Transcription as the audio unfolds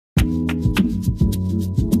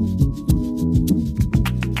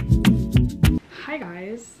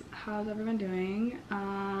how's everyone doing?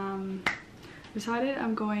 Decided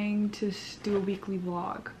I'm going to do a weekly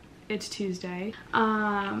vlog. It's Tuesday,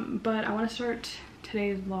 but I want to start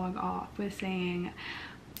today's vlog off with saying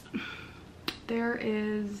there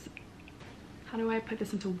is, how do I put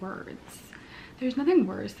this into words? There's nothing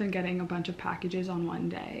worse than getting a bunch of packages on one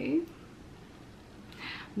day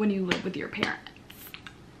when you live with your parents.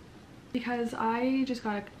 Because I just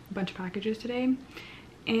got a bunch of packages today,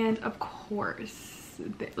 and of course,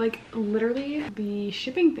 like literally the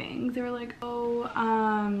shipping things, they were like, oh,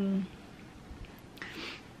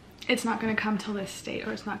 it's not gonna come till this date,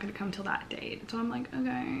 or it's not gonna come till that date. So I'm like, okay,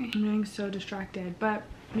 I'm getting so distracted. But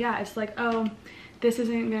yeah, it's like, oh, this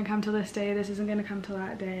isn't gonna come till this day, this isn't gonna come till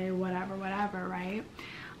that day, whatever, right?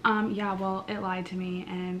 Yeah, well, it lied to me,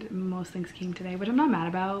 and most things came today, which I'm not mad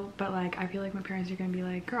about, but like, I feel like my parents are gonna be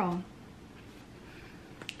like, girl,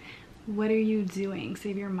 what are you doing?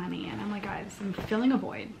 Save your money. And I'm like, guys, I'm filling a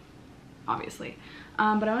void, obviously.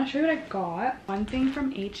 But I want to show you what I got. One thing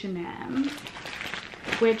from H&M,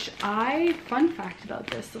 which fun fact about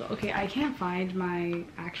this little, okay, I can't find my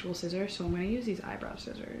actual scissors, so I'm gonna use these eyebrow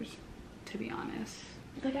scissors, to be honest.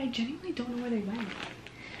 Like, I genuinely don't know where they went.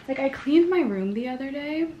 Like, I cleaned my room the other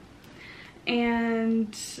day,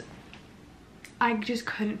 and I just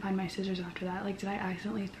couldn't find my scissors after that. Like, did I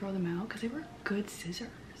accidentally throw them out? Because they were good scissors.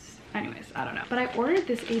 Anyways, I don't know. But I ordered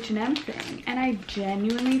this H&M thing, and I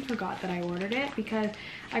genuinely forgot that I ordered it, because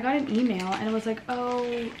I got an email and it was like, oh,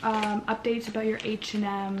 updates about your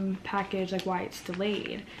H&M package, like why it's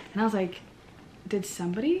delayed. And I was like, did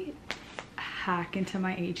somebody hack into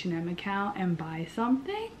my H&M account and buy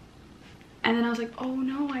something? And then I was like, oh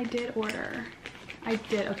no, I did order. I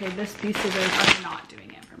did. Okay, these scissors are not doing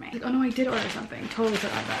it for me. Like, oh no, I did order something. Totally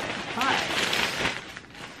forgot about it. But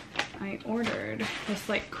I ordered this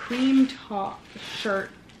like cream top shirt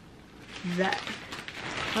that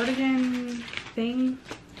cardigan thing.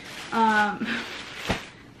 How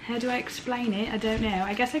do I explain it? I don't know.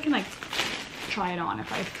 I guess I can like try it on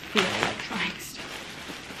if I feel like trying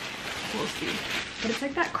stuff. We'll see. But it's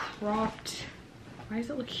like that cropped, why does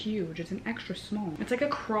it look huge? It's an extra small. It's like a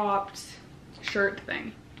cropped shirt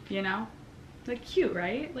thing, you know? Like cute,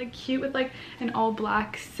 right? Like cute with like an all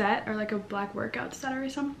black set, or like a black workout set or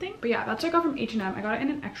something. But yeah, that's what I got from H&M. I got it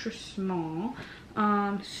in an extra small.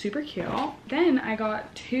 Super cute. Then I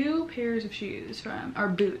got 2 pairs of shoes from, or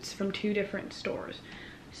boots from 2 different stores.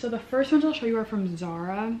 So the first ones I'll show you are from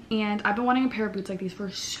Zara, and I've been wanting a pair of boots like these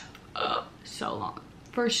for so long,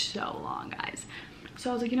 guys.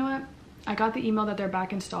 So I was like, you know what? I got the email that they're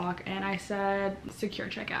back in stock, and I said secure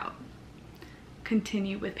checkout,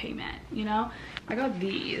 continue with payment, you know? I got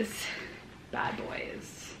these bad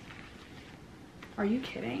boys. Are you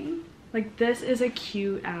kidding? Like, this is a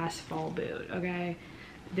cute ass fall boot, okay?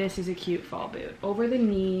 This is a cute fall boot. Over the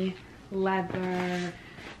knee, leather.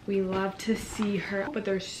 We love to see her, but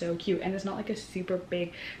they're so cute. And it's not like a super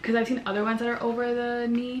big, because I've seen other ones that are over the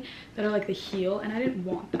knee that are like the heel, and I didn't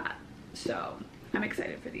want that. So I'm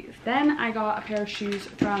excited for these. Then I got a pair of shoes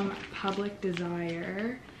from Public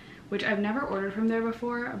Desire, which I've never ordered from there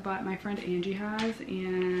before, but my friend Angie has,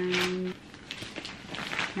 and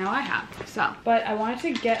now I have. So, but I wanted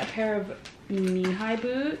to get a pair of knee-high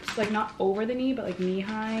boots, like not over the knee, but like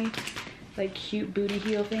knee-high, like cute booty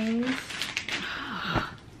heel things.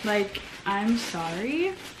 Like, I'm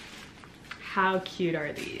sorry, how cute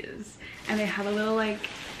are these? And they have a little like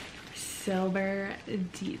silver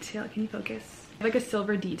detail. Can you focus? Like a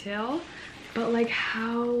silver detail. But like,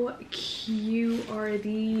 how cute are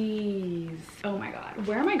these? Oh my god,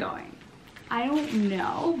 where am I going? I don't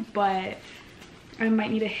know, but I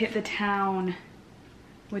might need to hit the town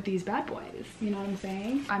with these bad boys, you know what I'm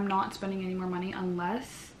saying? I'm not spending any more money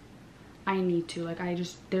unless I need to. Like,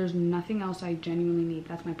 there's nothing else I genuinely need.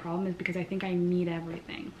 That's my problem, is because I think I need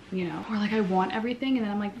everything, you know? Or like I want everything, and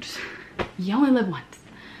then I'm like, just, you only live once.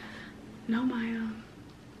 No, Maya.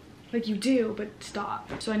 Like, you do, but stop.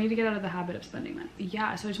 So I need to get out of the habit of spending money.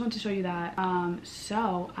 Yeah, so I just wanted to show you that.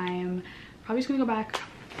 So I'm probably just gonna go back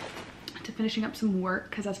to finishing up some work,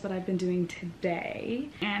 because that's what I've been doing today.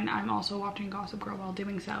 And I'm also watching Gossip Girl while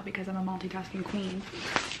doing so, because I'm a multitasking queen.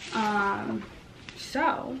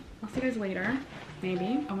 So I'll see you guys later,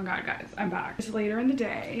 maybe. Oh my god, guys, I'm back. It's later in the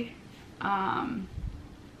day. Not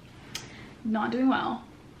doing well.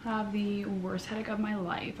 Have the worst headache of my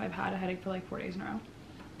life. I've had a headache for like 4 days in a row.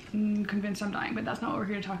 I'm convinced I'm dying, but that's not what we're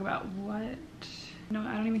here to talk about. What? No,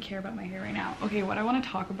 I don't even care about my hair right now. Okay, what I want to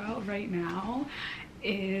talk about right now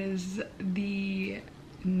is the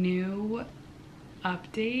new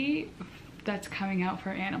update that's coming out for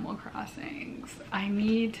Animal Crossings. I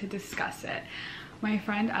need to discuss it. My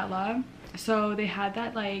friend Ella So they had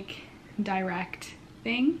that like direct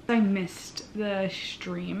thing. I missed the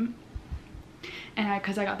stream, and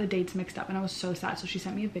because I got the dates mixed up and I was so sad. So she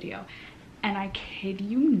sent me a video, and I kid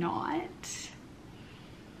you not,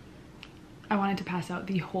 I wanted to pass out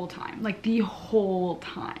the whole time, like the whole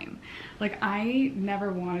time. Like I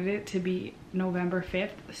never wanted it to be November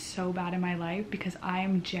 5th so bad in my life, because I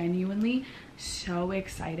am genuinely so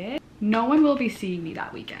excited. No one will be seeing me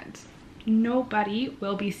that weekend. Nobody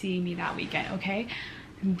will be seeing me that weekend, okay?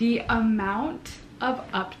 The amount of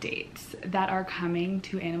updates that are coming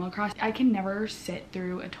to Animal Crossing, I can never sit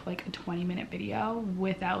through like a 20-minute video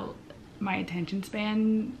without my attention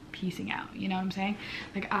span piecing out, you know what I'm saying?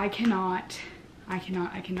 Like I cannot. I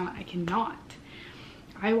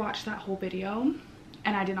watched that whole video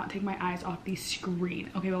and I did not take my eyes off the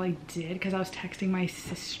screen. Okay, well I did, because I was texting my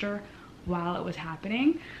sister while it was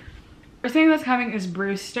happening. First thing that's coming is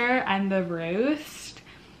Brewster and the Roost,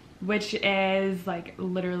 which is like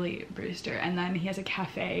literally Brewster, and then he has a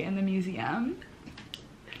cafe in the museum.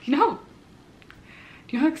 Do you know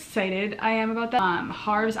how excited I am about that?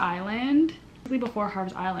 Harv's Island. Before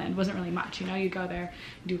Harv's Island wasn't really much, you know, you go there,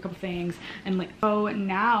 you do a couple things, and like, oh,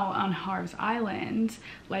 now on Harv's Island,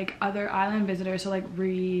 like other island visitors, so like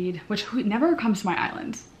Reed, who never comes to my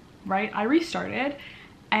island, right? I restarted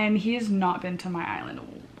and he has not been to my island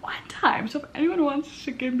one time. So if anyone wants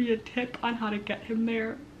to give me a tip on how to get him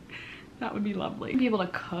there, that would be lovely. Be able to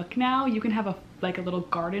cook now. You can have a little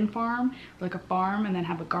garden farm, like a farm, and then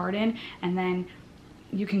have a garden, and then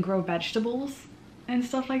you can grow vegetables and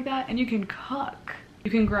stuff like that, and you can cook.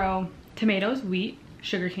 You can grow tomatoes, wheat,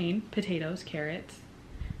 sugarcane, potatoes, carrots.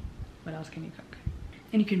 What else can you cook?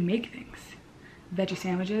 And you can make things. Veggie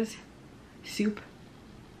sandwiches, soup,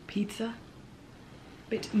 pizza.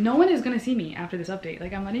 But no one is gonna see me after this update.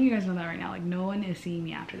 Like, I'm letting you guys know that right now. Like, no one is seeing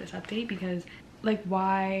me after this update, because like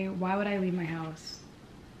why would I leave my house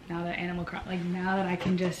now that now that I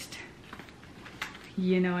can just,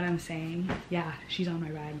 you know what I'm saying? Yeah, she's on my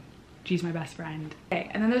ride. She's my best friend. Okay,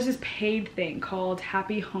 and then there's this paid thing called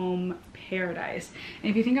Happy Home Paradise. And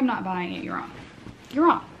if you think I'm not buying it, you're wrong. You're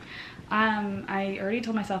wrong. I already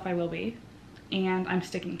told myself I will be, and I'm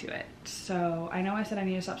sticking to it. So I know I said I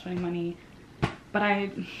need to stop spending money, but I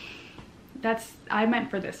meant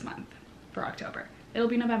for this month, for October. It'll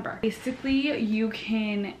be November. Basically, you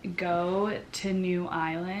can go to new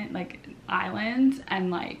islands and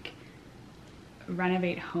like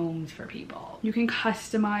renovate homes for people. You can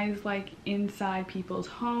customize like inside people's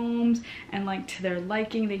homes, and like to their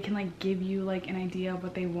liking. They can like give you like an idea of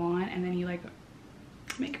what they want, and then you like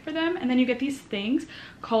make it for them, and then you get these things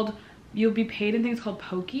called, you'll be paid in things called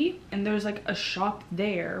Poke, and there's like a shop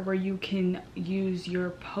there where you can use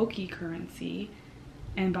your Poke currency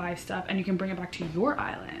and buy stuff, and you can bring it back to your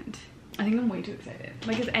island. I think I'm way too excited.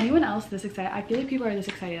 Like, is anyone else this excited? I feel like people are this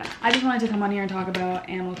excited. I just wanted to come on here and talk about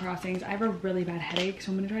Animal Crossings. I have a really bad headache,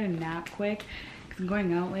 so I'm gonna try to nap quick because I'm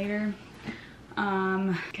going out later.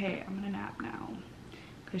 Okay, I'm gonna nap now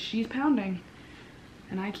because she's pounding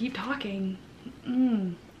and I keep talking.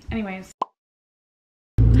 Anyways.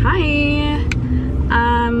 Hi.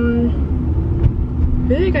 I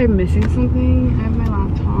feel like I'm missing something. I have my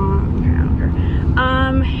laptop. Okay, I don't care.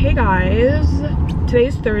 Hey guys.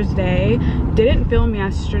 Today's Thursday. Didn't film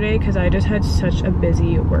yesterday because I just had such a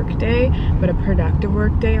busy work day, but a productive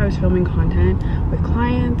work day. I was filming content with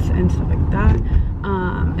clients and stuff like that.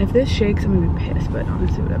 If this shakes, I'm gonna be pissed, but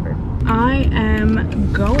honestly, whatever. I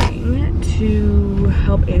am going to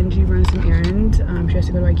help Angie run some errands. She has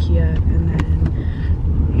to go to Ikea, and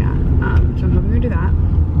then, yeah. So I'm hoping to do that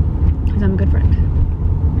because I'm a good friend.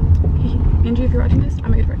 Angie, if you're watching this,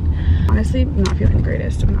 I'm a good friend. Honestly, I'm not feeling the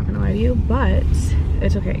greatest, I'm not gonna lie to you, but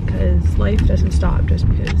it's okay, because life doesn't stop just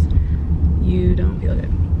because you don't feel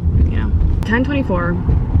good, you know? 10:24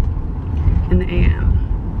 in the AM.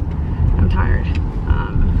 I'm tired,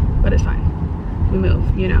 but it's fine. We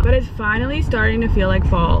move, you know? But it's finally starting to feel like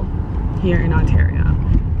fall here in Ontario.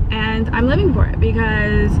 And I'm living for it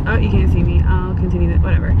because, oh, you can't see me, I'll continue that,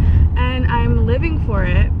 whatever. And I'm living for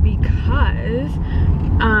it because,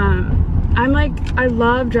 I'm like, I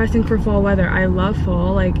love dressing for fall weather. I love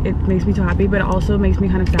fall, like it makes me so happy, but it also makes me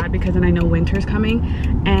kind of sad because then I know winter's coming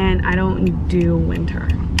and I don't do winter.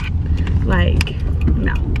 Like,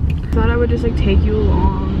 no. Thought I would just like take you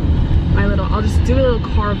along I'll just do a little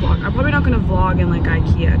car vlog. I'm probably not gonna vlog in like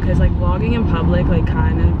IKEA because like vlogging in public like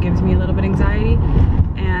kind of gives me a little bit of anxiety,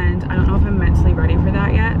 and I don't know if I'm mentally ready for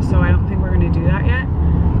that yet, so I don't think we're gonna do that yet.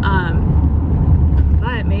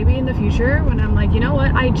 But maybe in the future when I'm like, you know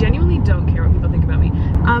what, I genuinely don't care what people think about me.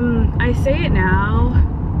 I say it now.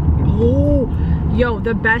 Oh, yo,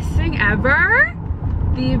 the best thing ever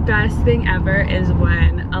The best thing ever is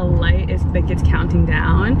when a light is like it's counting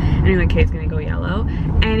down and you're like, okay, it's gonna go yellow,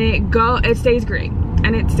 and it stays green,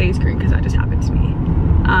 and it stays green because that just happened to me.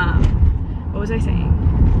 What was I saying?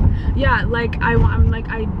 Yeah, like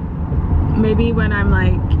maybe when I'm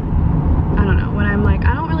like, I don't know, when I'm like,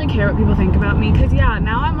 I don't really care what people think about me, because yeah,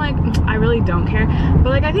 now I'm like, I really don't care, but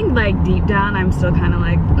like I think like deep down I'm still kind of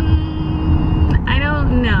like, I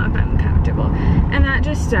don't know if I'm comfortable, and that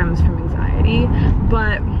just stems from anxiety.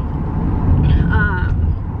 But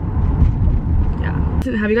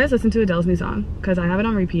yeah, have you guys listened to Adele's new song? Because I have it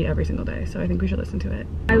on repeat every single day, so I think we should listen to it.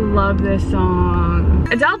 I love this song.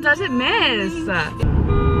 Adele doesn't miss.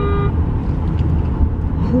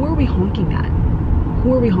 Who are we honking at?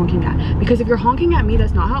 Who are we honking at? Because if you're honking at me,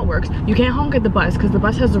 that's not how it works. You can't honk at the bus because the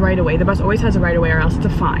bus has the right of way. The bus always has the right of way, or else it's a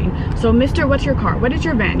fine. So mister, what's your car? What is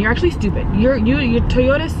your van? You're actually stupid. Your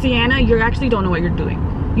Toyota Sienna, you actually don't know what you're doing.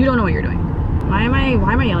 You don't know what you're doing. Why am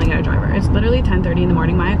I yelling at a driver? It's literally 10:30 in the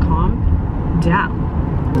morning. Maya, calm down.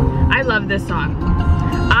 I love this song.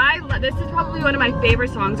 This is probably one of my favorite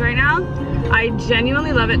songs right now. I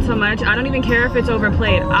genuinely love it so much. I don't even care if it's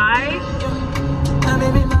overplayed.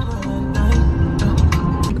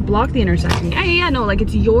 Block the intersection. Yeah, no, like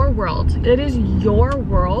it's your world. It is your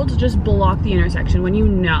world. Just block the intersection when you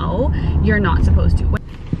know you're not supposed to.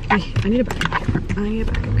 I need a backup camera. I need a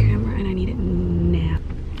backup camera, and I need it now.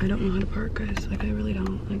 I don't know how to park, guys. Like I really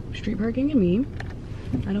don't. Like street parking and me,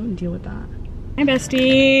 I don't deal with that. Hi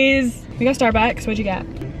besties. We got Starbucks. What'd you get?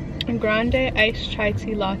 A grande iced chai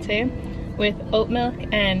tea latte with oat milk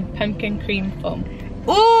and pumpkin cream foam.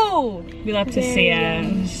 Ooh, we love to see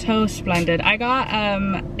it. So splendid. I got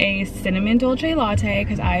a cinnamon dolce latte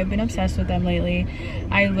because I've been obsessed with them lately.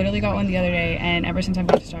 I literally got one the other day, and ever since I've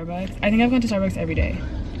gone to Starbucks, I think I've gone to Starbucks every day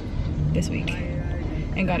this week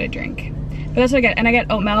and got a drink. But that's what I get. And I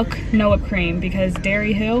get oat milk, no whipped cream, because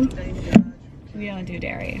dairy who? We don't do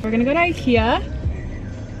dairy. We're gonna go to IKEA,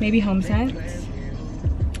 maybe Home Sense.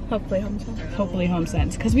 Hopefully Home Sense. Hopefully Home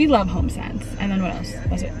Sense, because we love Home Sense. And then what else?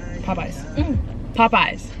 That's it. Popeyes.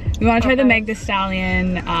 Popeyes. We want to try the Meg Thee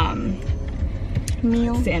Stallion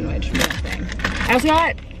meal sandwich meal thing. I also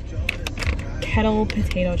got kettle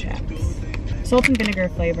potato chips, salt and vinegar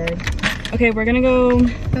flavored. Okay, we're gonna go.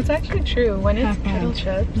 That's actually true. When it's kettle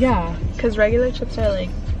chips. Yeah. Because regular chips are like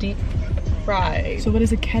deep fried. So what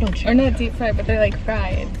is a kettle chip? Or not deep fried, but they're like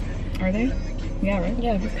fried. Are they? Yeah, right?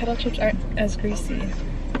 Yeah, because kettle chips aren't as greasy.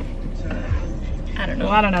 I don't know.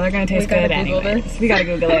 Well, I don't know. They're gonna taste good anyway. We gotta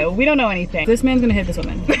Google it. We don't know anything. This man's gonna hit this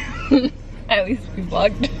woman. At least we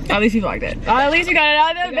vlogged. At least we vlogged it. Oh, at least we got it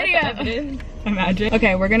out of the video. Imagine.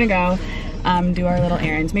 Okay, we're gonna go do our little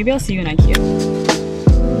errands. Maybe I'll see you in IKEA.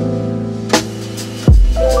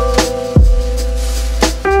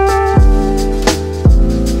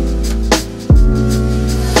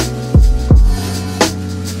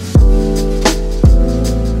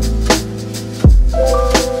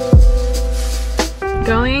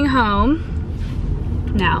 Going home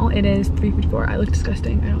now. It is 3:54. I look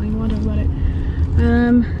disgusting. I don't even want to talk about it.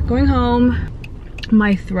 Going home.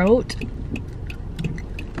 My throat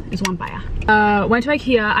is on fire. Went to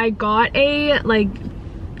IKEA. I got a like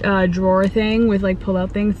drawer thing with like pull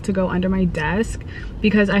out things to go under my desk,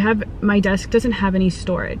 because my desk doesn't have any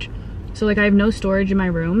storage. So like I have no storage in my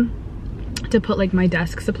room to put like my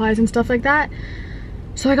desk supplies and stuff like that.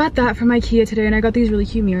 So I got that from IKEA today, and I got these really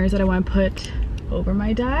cute mirrors that I want to put over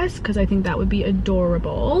my desk because I think that would be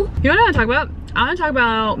adorable. You know what I want to talk about? I want to talk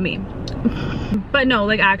about me. But no,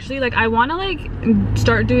 like actually, like I want to like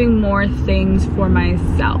start doing more things for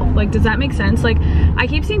myself. Like, does that make sense? Like I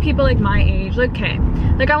keep seeing people like my age, like, okay,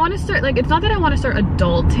 like I want to start, like, it's not that I want to start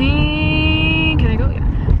adulting. Can I go?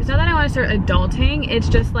 Yeah. It's not that I want to start adulting. It's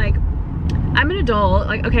just like, I'm an adult.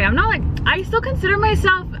 Like, okay, I'm not like, I still consider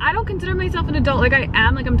myself, I don't consider myself an adult. Like I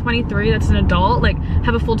am, like I'm 23, that's an adult. Like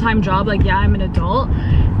have a full-time job, like yeah, I'm an adult.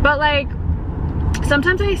 But like,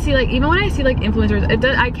 sometimes I see like, even when I see like influencers,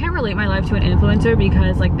 I can't relate my life to an influencer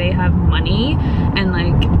because like they have money and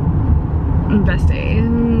like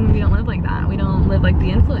investing. We don't live like that. We don't live like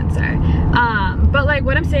the influencer. But like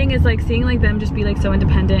what I'm saying is like seeing like them just be like so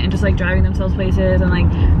independent and just like driving themselves places and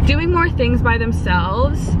like doing more things by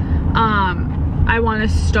themselves. I want to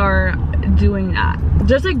start doing that.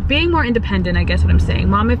 Just like being more independent, I guess what I'm saying.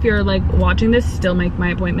 Mom, if you're like watching this, still make my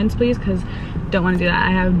appointments please, because don't want to do that. I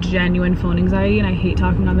have genuine phone anxiety and I hate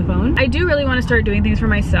talking on the phone. I do really want to start doing things for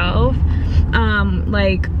myself.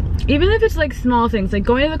 Like even if it's like small things, like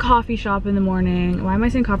going to the coffee shop in the morning. Why am I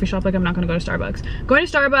saying coffee shop like I'm not going to go to Starbucks? Going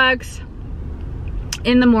to Starbucks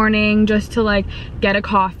in the morning just to like get a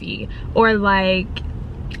coffee, or like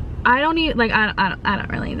I don't need, like, I don't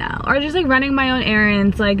really know. Or just like running my own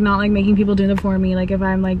errands, like not like making people do them for me. Like if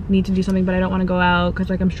I'm like need to do something but I don't want to go out because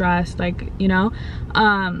like I'm stressed, like, you know.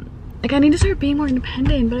 Like I need to start being more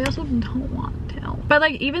independent, but I also don't want to. But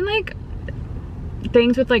like even like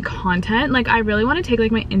things with like content, like I really want to take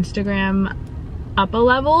like my Instagram up a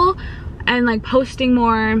level and like posting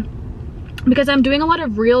more, because I'm doing a lot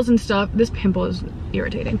of reels and stuff. This pimple is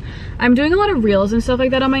irritating. I'm doing a lot of reels and stuff like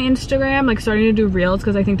that on my Instagram, like starting to do reels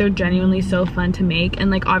because I think they're genuinely so fun to make, and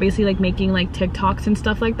like obviously like making like TikToks and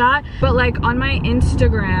stuff like that. But like on my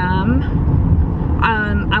Instagram,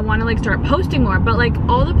 I want to like start posting more, but like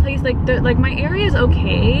all the place, like like my area is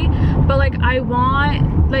okay, but like I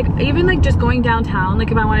want like even like just going downtown,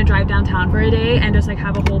 like if I want to drive downtown for a day and just like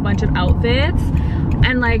have a whole bunch of outfits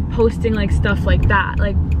and like posting like stuff like that,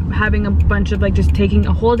 like having a bunch of like just taking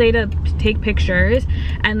a whole day to take pictures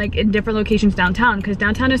and like in different locations downtown, because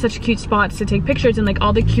downtown is such cute spots to take pictures, and like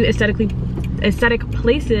all the cute aesthetic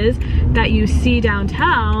places that you see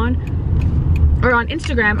downtown or on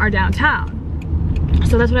Instagram are downtown.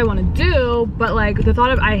 So that's what I want to do, but like the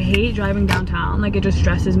thought of, I hate driving downtown, like it just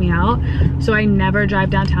stresses me out, so I never drive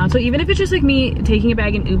downtown. So even if it's just like me taking a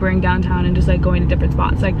bag and Ubering downtown and just like going to different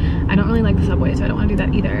spots, like I don't really like the subway, so I don't want to do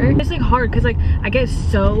that either. It's like hard because like I get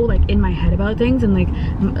so like in my head about things, and like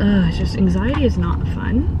it's just, anxiety is not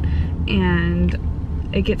fun and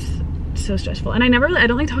it gets so stressful, and I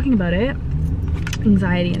don't like talking about it,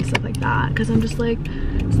 anxiety and stuff like that, because I'm just like,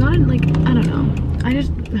 it's not like, I don't know, I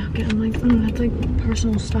just I'm like, that's like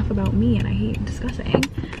personal stuff about me and I hate discussing.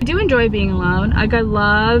 I do enjoy being alone. Like I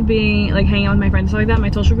love being like hanging out with my friends and stuff like that.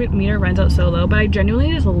 My social meter runs out so low, but I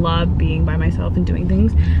genuinely just love being by myself and doing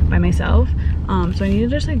things by myself. So I need to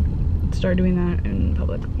just like start doing that in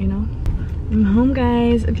public, you know. I'm home,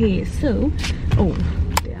 guys. Okay, so oh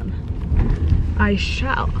damn, I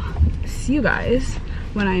shall see you guys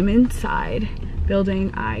when I'm inside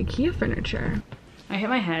building IKEA furniture. I hit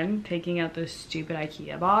my head taking out this stupid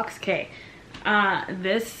IKEA box. Okay,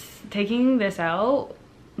 taking this out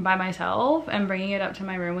by myself and bringing it up to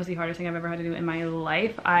my room was the hardest thing I've ever had to do in my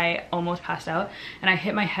life. I almost passed out, and I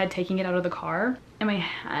hit my head taking it out of the car, and my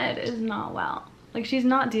head is not well. Like she's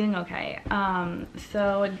not doing okay.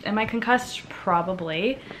 So am I concussed?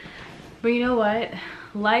 Probably. But you know what?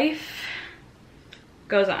 Life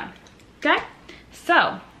goes on. Okay?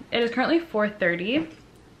 So it is currently 4:30.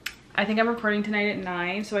 I think I'm recording tonight at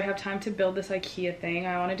 9, so I have time to build this IKEA thing.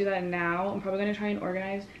 I want to do that now. I'm probably going to try and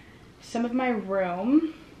organize some of my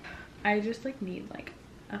room. I just like need like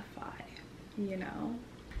a 5, you know?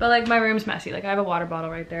 But like my room's messy. Like I have a water bottle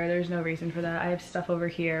right there. There's no reason for that. I have stuff over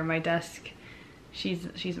here. My desk, she's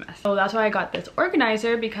a mess. So that's why I got this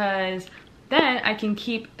organizer, because then I can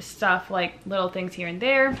keep stuff like little things here and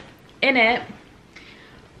there in it.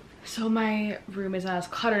 So my room isn't as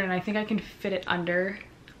cluttered, and I think I can fit it under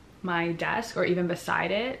my desk or even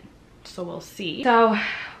beside it, so we'll see. So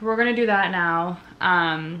we're gonna do that now,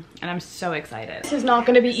 and I'm so excited. This is not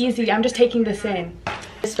gonna be easy. I'm just taking this in.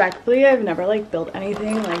 Respectfully, I've never like built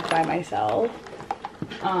anything like by myself,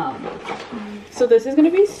 so this is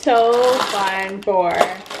gonna be so fun for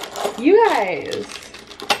you guys,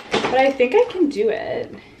 but I think I can do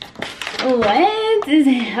it. What is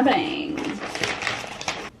happening?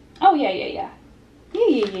 Oh yeah. Yeah.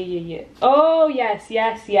 Oh, yes.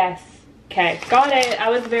 Okay, got it. I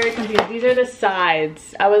was very confused. These are the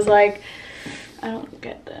sides. I was like, I don't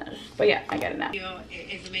get this. But yeah, I get it now.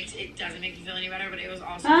 If it doesn't make you feel any better, but it was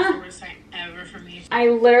also the worst time ever for me. I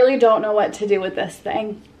literally don't know what to do with this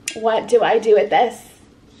thing. What do I do with this?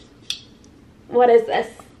 What is this?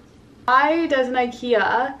 Why doesn't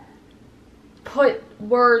IKEA put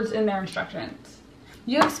words in their instructions?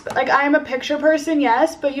 Like, I am a picture person,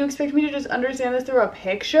 yes, but you expect me to just understand this through a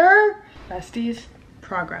picture? Besties,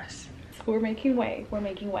 progress. We're making way.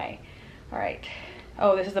 All right.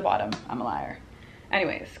 Oh, this is the bottom. I'm a liar.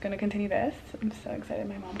 Anyways, gonna continue this. I'm so excited.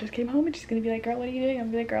 My mom just came home and she's gonna be like, girl, what are you doing? I'm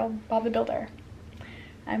gonna be like, girl, Bob the Builder.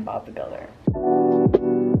 I'm Bob the Builder.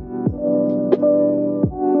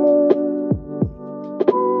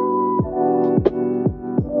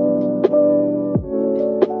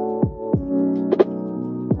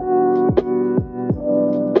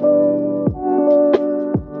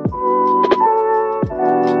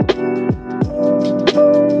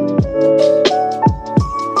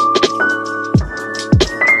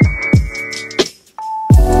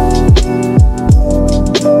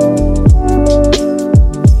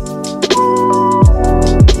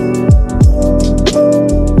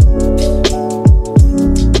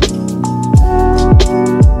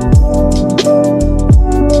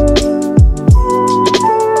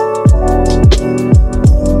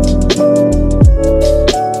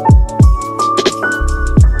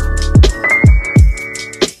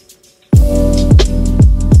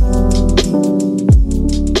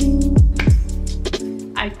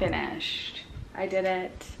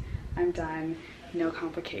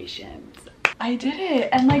 complications. I did it,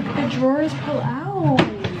 and like the drawers pull out.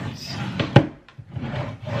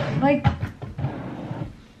 Like,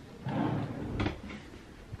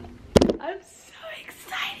 I'm so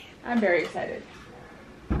excited. I'm very excited.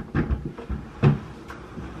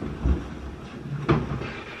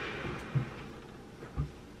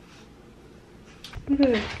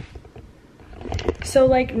 So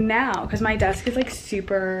like now, because my desk is like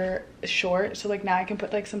super short, so like now I can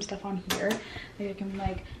put like some stuff on here. Like I can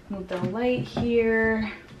like move the light here,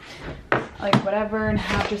 like whatever, and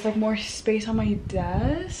have just like more space on my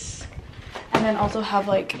desk, and then also have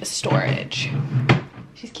like storage.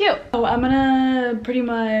 She's cute. So I'm gonna pretty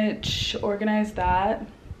much organize that,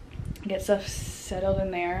 get stuff settled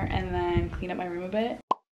in there, and then clean up my room a bit.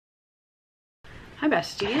 Hi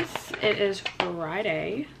besties, it is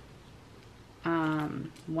Friday,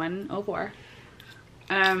 1:04.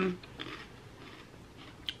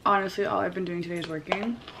 Honestly, all I've been doing today is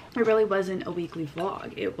working. It really wasn't a weekly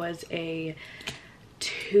vlog. It was a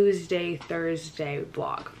Tuesday, Thursday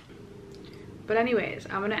vlog. But anyways,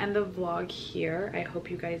 I'm gonna end the vlog here. I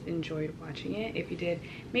hope you guys enjoyed watching it. If you did,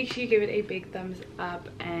 make sure you give it a big thumbs up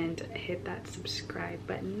and hit that subscribe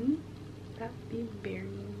button. That'd be very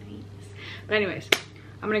nice. But anyways,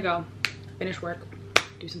 I'm gonna go finish work,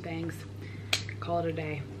 do some things, call it a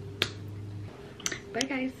day. Bye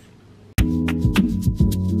guys.